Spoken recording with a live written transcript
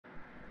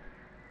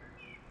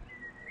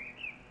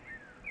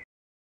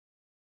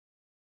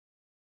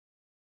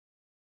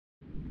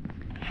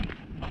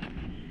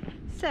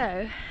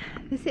So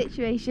the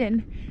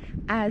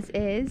situation as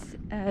is,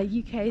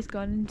 UK has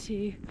gone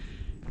into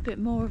a bit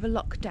more of a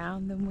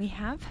lockdown than we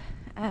have.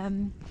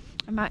 I'm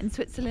out in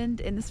Switzerland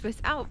in the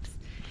Swiss Alps,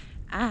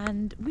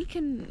 and we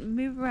can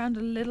move around a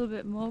little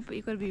bit more, but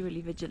you've got to be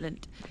really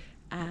vigilant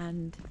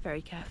and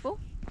very careful.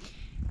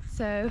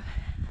 So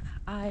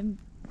I'm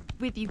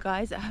with you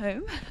guys at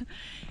home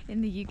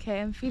in the UK.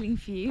 I'm feeling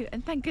for you,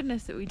 and thank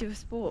goodness that we do a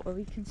sport where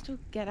we can still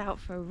get out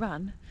for a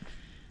run.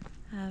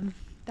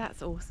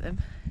 That's awesome,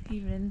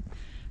 even in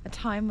a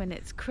time when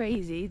it's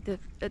crazy.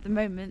 At the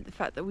moment, the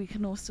fact that we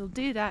can all still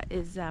do that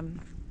is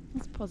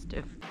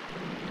positive.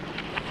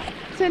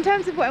 So in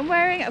terms of what I'm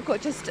wearing, I've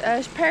got just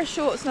a pair of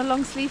shorts and a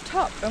long sleeve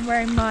top. I'm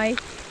wearing my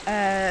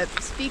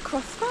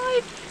Speedcross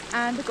 5,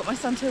 and I've got my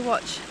Sunto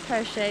watch, a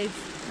pair of shades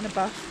and a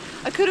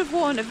buff. I could have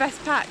worn a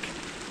vest pack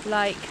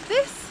like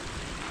this,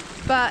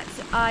 but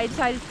I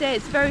decided today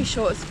it's very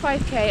short. It's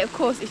 5k. Of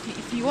course,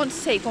 if you want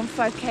to take on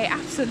 5k,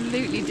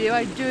 absolutely do.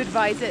 I do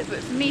advise it, but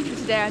for me, for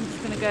today, I'm just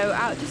going to go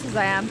out just as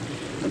I am.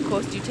 Of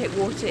course, do take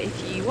water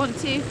if you want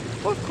to,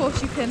 or of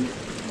course you can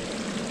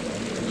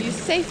use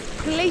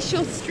safe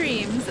glacial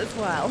streams as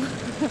well.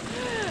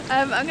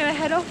 I'm going to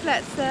head off.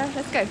 Let's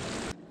go.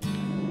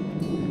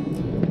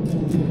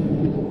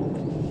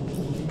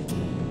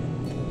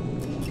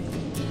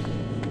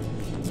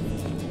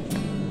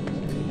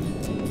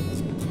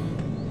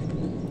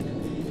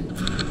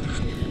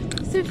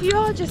 So if you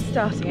are just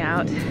starting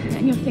out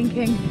and you're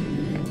thinking,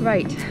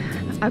 right,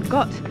 I've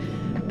got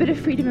a bit of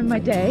freedom in my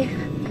day,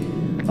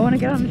 I want to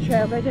get on the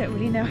trail but I don't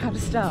really know how to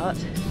start,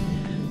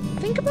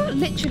 think about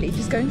literally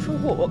just going for a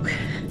walk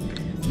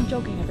and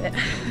jogging a bit.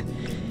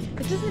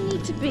 It doesn't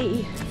need to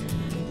be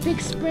big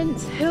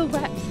sprints, hill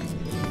reps,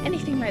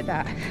 anything like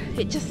that.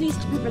 It just needs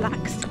to be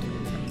relaxed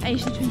and you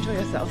just need to enjoy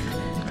yourself.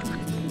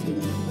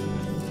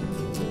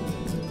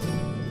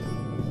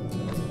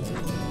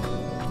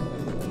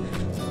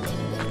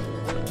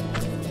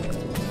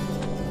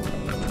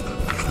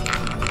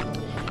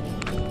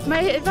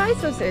 My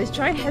advice also is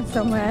try and head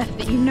somewhere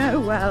that you know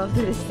well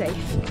that is safe.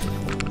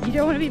 You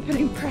don't want to be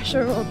putting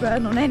pressure or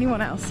burden on anyone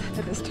else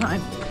at this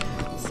time.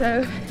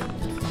 So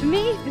for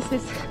me, this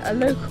is a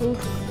local,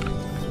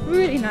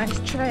 really nice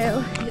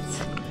trail.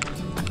 It's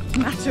a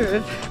matter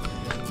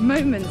of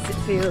moments, it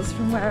feels,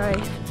 from where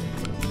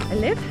I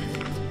live,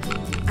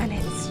 and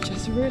it's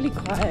just really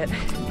quiet,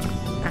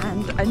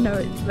 and I know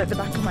it like the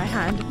back of my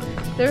hand.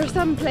 There are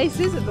some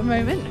places at the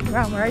moment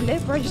around where I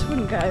live where I just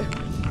wouldn't go.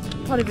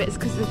 Part of it is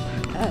because of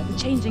the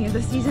changing of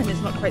the season. It's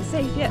not quite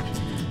safe yet,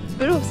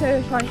 but also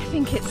if I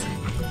think it's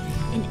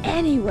in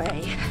any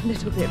way a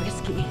little bit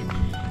risky,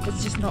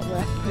 it's just not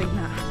worth putting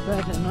that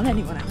burden on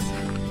anyone else.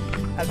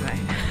 I don't know.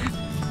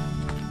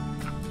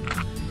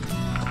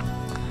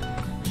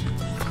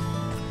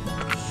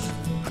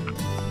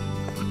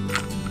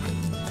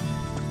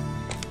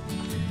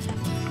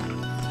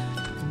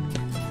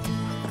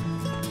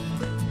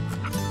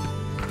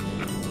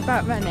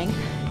 About running,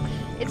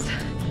 it's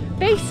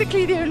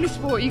basically the only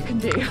sport you can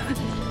do.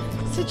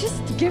 So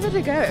just give it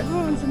a go.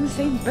 Everyone's in the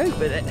same boat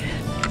with it.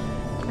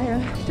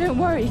 Don't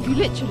worry if you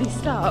literally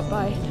start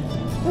by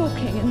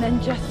walking and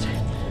then just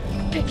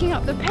picking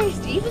up the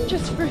pace, even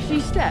just for a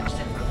few steps.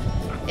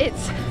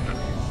 It's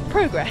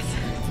progress.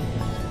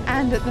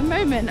 And at the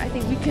moment, I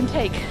think we can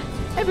take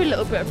every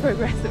little bit of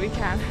progress that we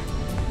can.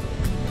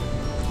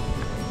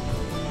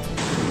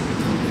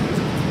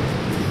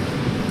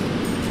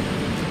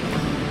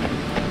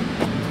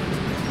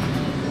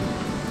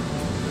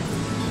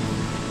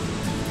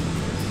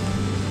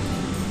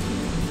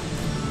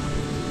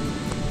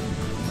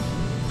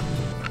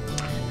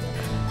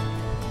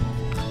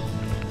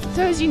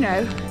 So as you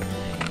know,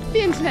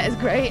 the internet is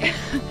great.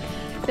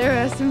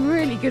 There are some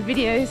really good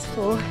videos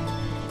for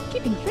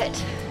keeping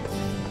fit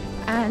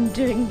and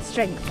doing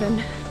strength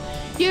and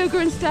yoga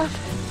and stuff.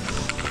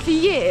 For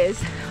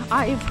years,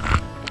 I've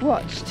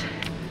watched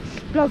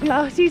Blog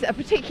Lassie's, a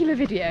particular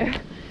video,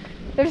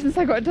 ever since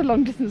I got into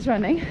long distance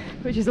running,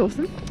 which is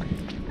awesome.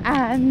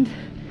 And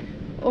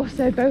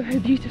also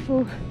Boho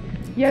Beautiful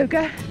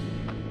Yoga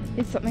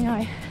is something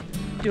I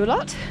do a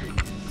lot.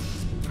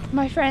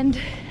 My friend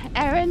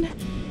Erin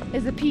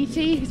is a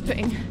PT who's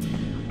putting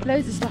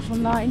loads of stuff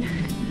online,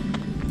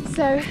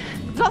 so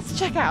lots to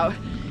check out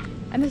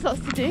and there's lots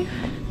to do,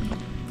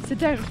 so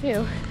don't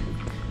feel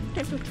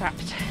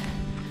trapped.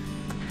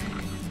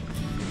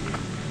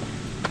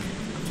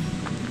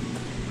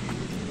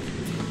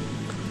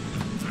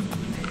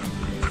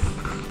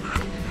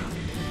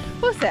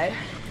 Also,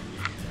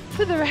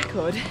 for the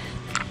record,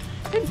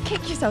 don't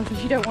kick yourself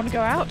if you don't want to go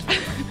out.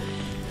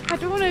 I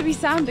don't want to be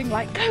sounding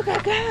like go go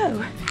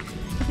go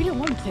if you don't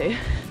want to.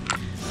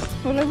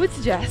 What I would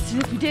suggest is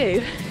if you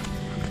do,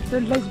 there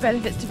are loads of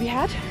benefits to be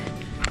had,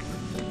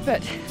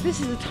 but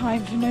this is a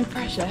time for no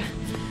pressure.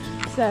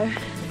 So,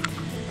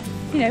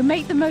 you know,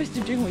 make the most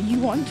of doing what you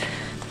want,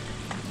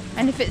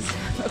 and if it's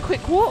a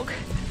quick walk,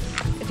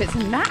 if it's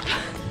a nap,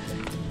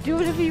 do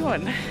whatever you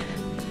want.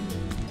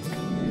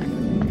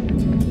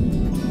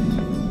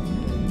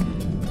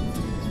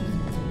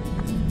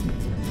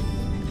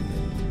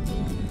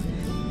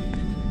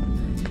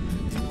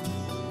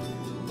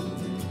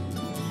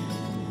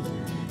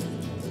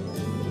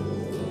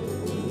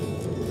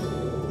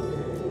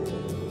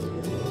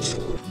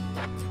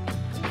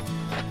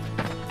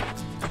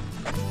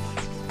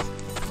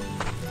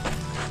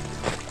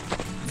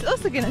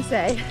 also going to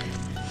say,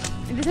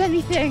 if there's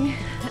anything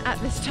at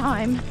this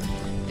time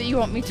that you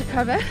want me to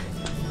cover,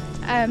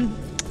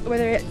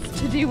 whether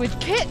it's to do with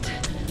kit,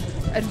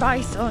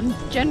 advice on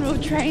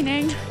general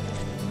training,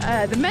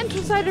 the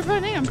mental side of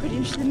running, I'm pretty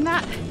interested in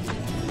that.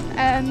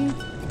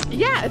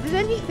 Yeah, if there's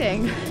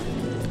anything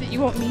that you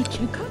want me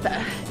to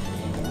cover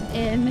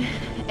in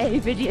a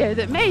video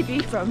that may be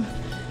from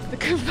the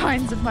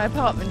confines of my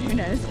apartment, who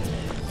knows,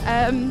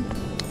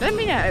 let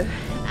me know,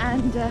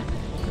 and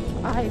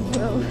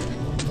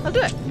I'll do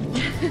it.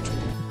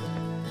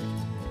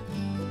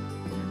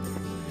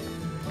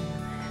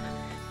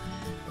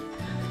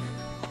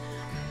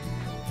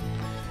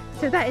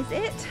 So that is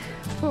it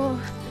for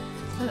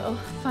a little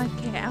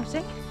 5k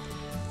outing.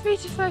 3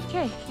 to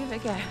 5k, give it a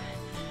go.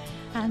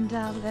 And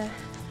I'll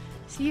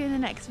see you in the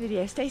next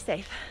video. Stay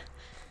safe.